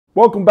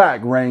Welcome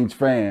back, range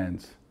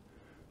fans,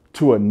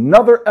 to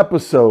another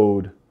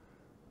episode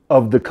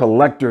of the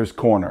Collector's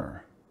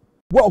Corner.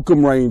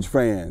 Welcome, range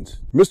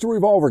fans. Mr.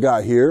 Revolver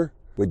Guy here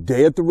with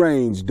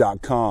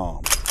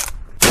dayattherange.com.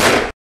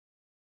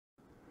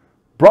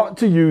 Brought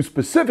to you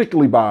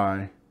specifically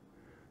by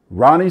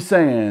Ronnie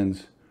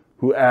Sand,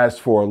 who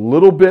asked for a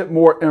little bit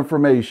more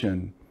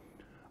information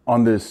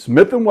on this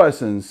Smith &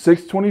 Wesson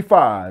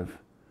 625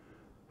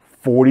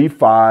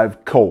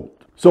 45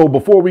 Colt. So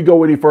before we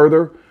go any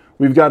further,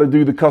 we've got to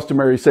do the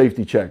customary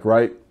safety check,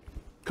 right?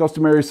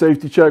 Customary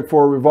safety check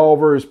for a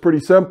revolver is pretty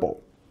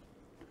simple.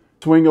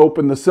 Swing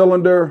open the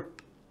cylinder.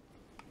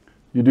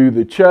 You do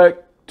the check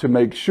to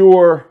make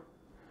sure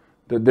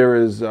that there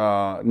is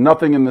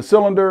nothing in the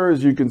cylinder.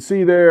 As you can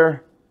see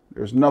there,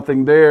 there's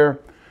nothing there.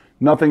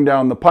 Nothing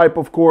down the pipe,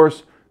 of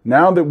course.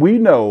 Now that we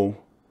know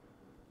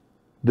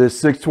this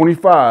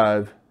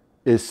 625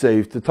 is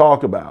safe to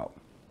talk about.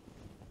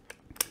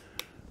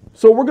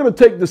 So we're going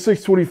to take the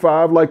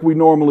 625 like we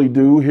normally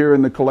do here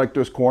in the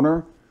Collector's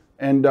Corner,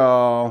 and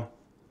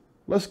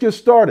let's get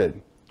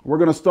started. We're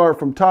going to start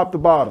from top to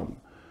bottom.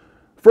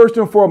 First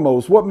and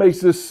foremost, what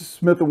makes this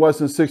Smith &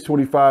 Wesson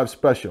 625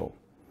 special?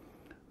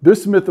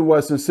 This Smith &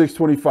 Wesson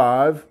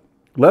 625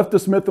 left the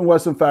Smith &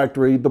 Wesson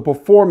factory, the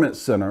Performance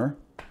Center,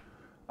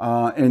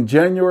 in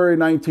January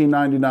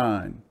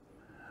 1999.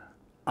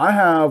 I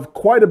have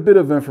quite a bit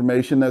of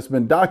information that's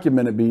been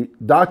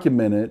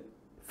documented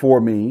for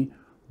me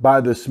by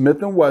the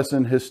Smith &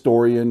 Wesson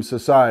Historian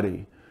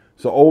Society.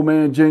 So old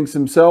man Jinx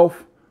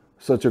himself,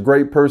 such a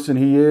great person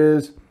he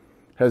is,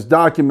 has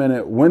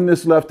documented when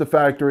this left the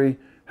factory,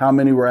 how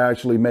many were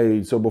actually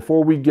made. So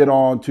before we get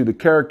on to the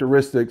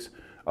characteristics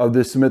of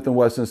this Smith &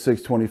 Wesson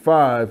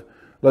 625,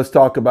 let's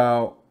talk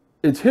about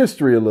its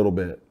history a little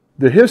bit.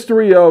 The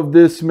history of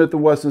this Smith &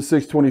 Wesson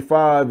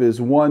 625 is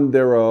one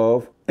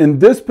thereof. In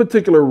this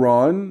particular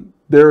run,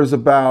 there's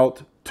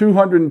about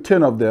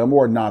 210 of them,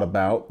 or not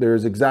about,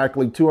 there's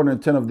exactly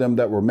 210 of them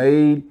that were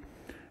made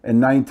in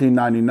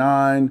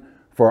 1999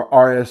 for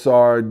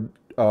RSR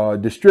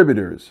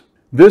distributors.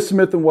 This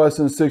Smith &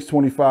 Wesson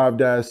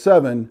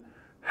 625-7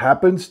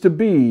 happens to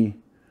be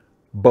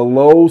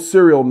below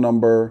serial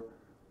number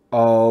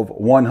of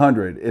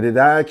 100. It is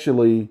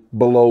actually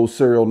below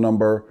serial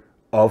number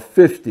of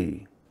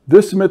 50.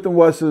 This Smith &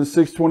 Wesson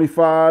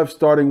 625,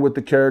 starting with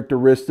the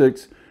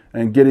characteristics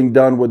and getting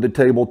done with the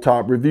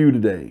tabletop review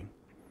today.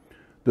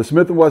 The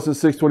Smith & Wesson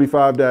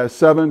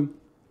 625-7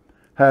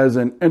 has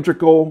an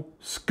integral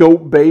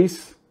scope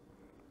base,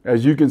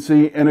 as you can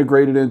see,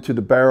 integrated into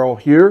the barrel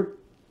here.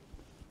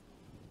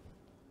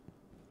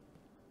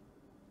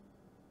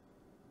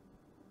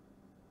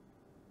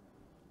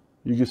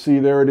 You can see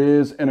there it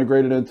is,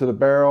 integrated into the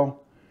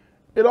barrel.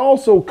 It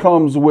also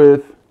comes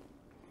with,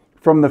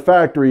 from the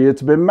factory,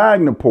 it's been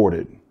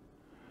magneported.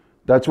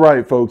 That's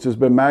right, folks, it's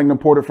been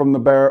magneported from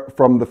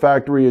the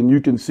factory, and you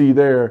can see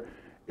there,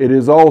 it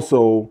is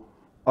also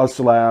a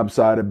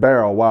slab-sided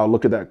barrel. Wow,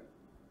 look at that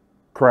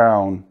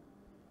crown.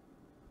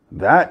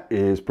 That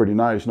is pretty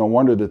nice. No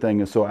wonder the thing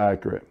is so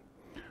accurate.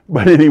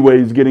 But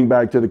anyways, getting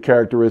back to the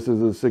characteristics of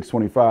the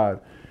 625,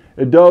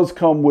 it does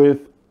come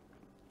with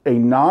a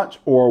notch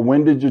or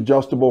windage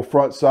adjustable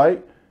front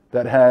sight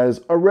that has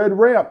a red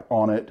ramp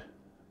on it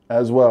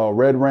as well.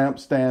 Red ramp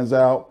stands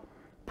out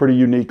pretty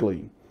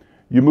uniquely.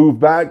 You move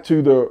back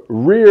to the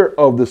rear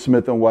of the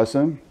Smith &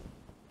 Wesson,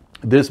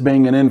 this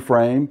being an end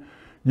frame.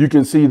 You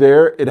can see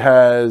there it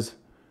has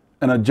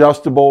an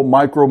adjustable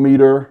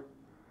micrometer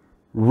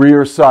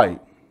rear sight.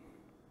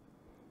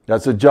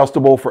 That's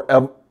adjustable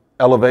for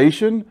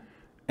elevation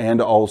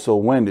and also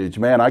windage.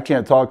 Man, I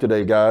can't talk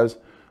today, guys.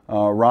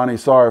 Ronnie,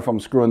 sorry if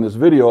I'm screwing this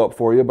video up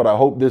for you, but I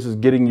hope this is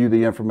getting you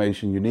the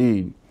information you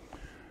need.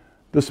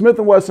 The Smith &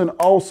 Wesson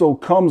also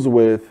comes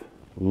with,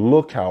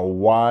 look how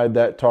wide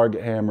that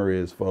target hammer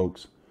is,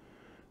 folks.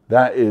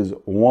 That is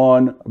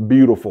one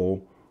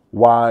beautiful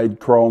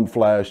wide chrome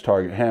flash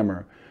target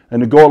hammer.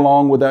 And to go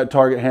along with that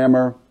target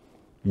hammer,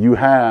 you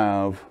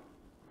have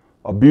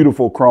a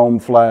beautiful chrome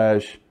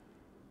flash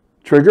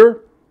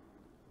trigger,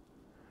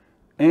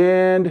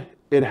 and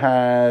it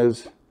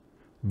has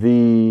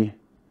the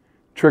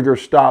trigger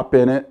stop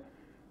in it,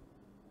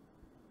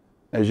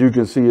 as you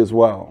can see as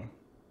well.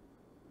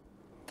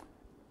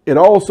 It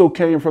also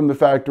came from the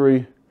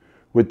factory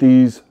with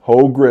these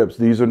whole grips.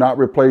 These are not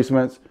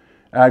replacements,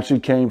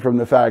 actually came from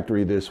the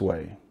factory this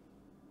way.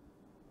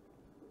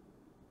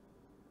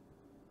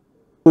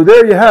 So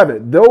there you have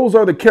it. Those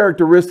are the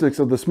characteristics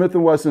of the Smith &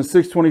 Wesson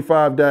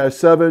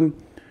 625-7.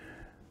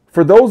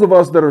 For those of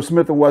us that are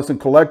Smith & Wesson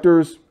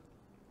collectors,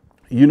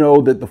 you know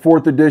that the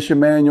 4th edition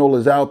manual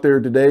is out there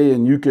today,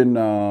 and you can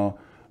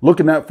look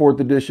in that 4th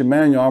edition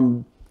manual.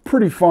 I'm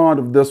pretty fond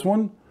of this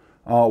one.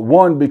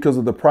 One, because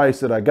of the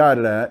price that I got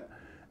it at.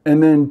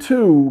 And then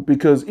two,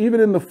 because even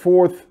in the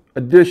 4th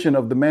edition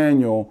of the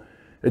manual,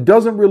 it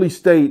doesn't really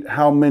state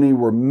how many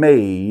were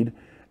made.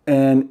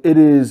 And it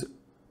is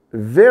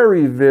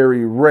very,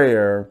 very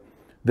rare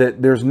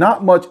that there's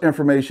not much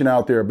information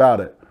out there about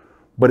it.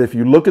 But if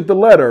you look at the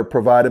letter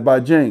provided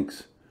by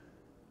Jinx,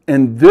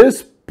 in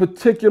this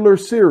particular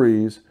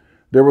series,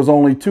 there was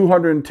only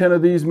 210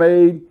 of these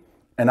made,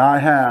 and I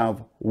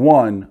have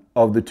one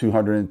of the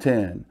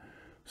 210.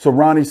 So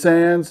Ronnie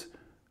Sands,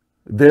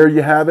 there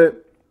you have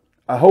it.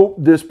 I hope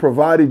this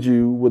provided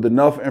you with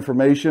enough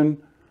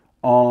information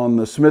on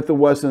the Smith &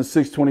 Wesson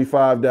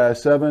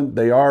 625-7.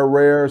 They are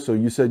rare, so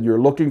you said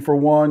you're looking for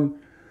one.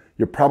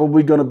 You're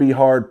probably going to be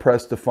hard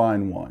pressed to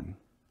find one.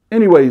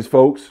 Anyways,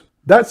 folks,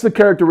 that's the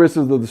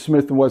characteristics of the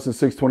Smith & Wesson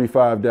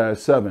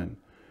 625-7.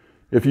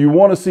 If you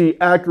want to see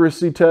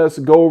accuracy tests,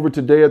 go over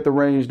to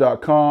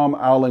dayattherange.com.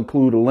 I'll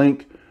include a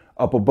link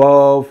up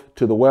above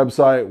to the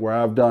website where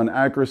I've done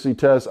accuracy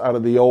tests out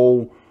of the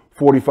old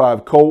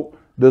 45 Colt.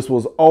 This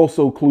was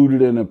also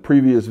included in a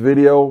previous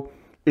video.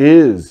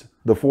 Is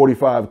the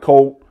 45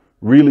 Colt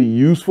really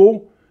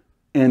useful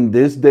in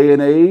this day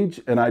and age?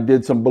 And I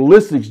did some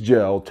ballistics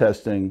gel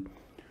testing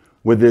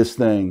with this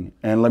thing.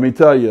 And let me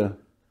tell you,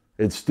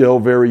 it's still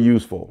very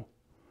useful.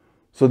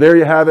 So there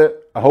you have it.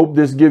 I hope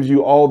this gives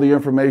you all the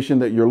information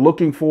that you're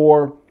looking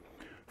for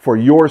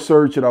your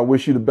search, and I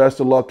wish you the best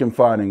of luck in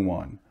finding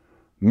one.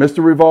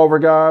 Mr. Revolver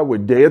Guy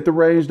with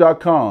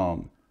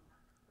dayattherange.com,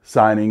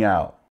 signing out.